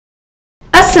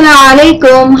Assalamu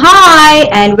alaikum. Hi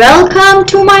and welcome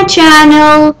to my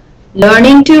channel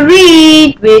Learning to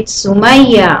Read with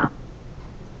Sumyyah.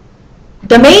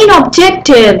 The main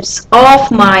objectives of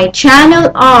my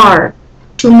channel are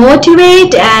to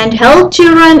motivate and help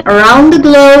children around the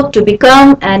globe to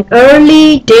become an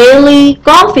early, daily,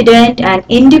 confident and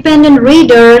independent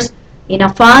readers in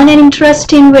a fun and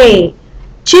interesting way.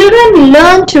 Children will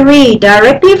learn to read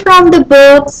directly from the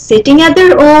book, sitting at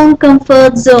their own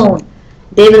comfort zone.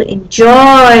 They will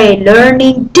enjoy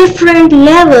learning different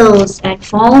levels and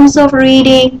forms of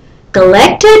reading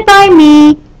collected by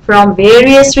me from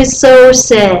various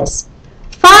resources.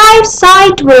 5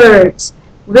 sight words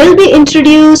will be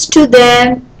introduced to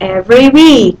them every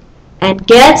week and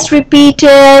gets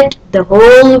repeated the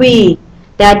whole week.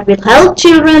 That will help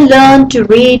children learn to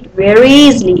read very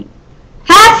easily.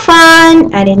 Have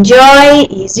fun and enjoy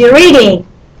easy reading.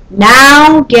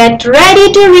 Now get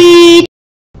ready to read.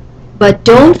 But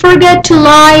don't forget to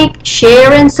like,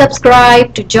 share and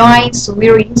subscribe to join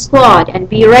Sumyyah Reading Squad and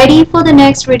be ready for the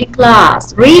next reading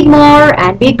class. Read more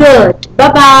and be good.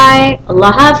 Bye bye.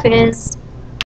 Allah Hafiz.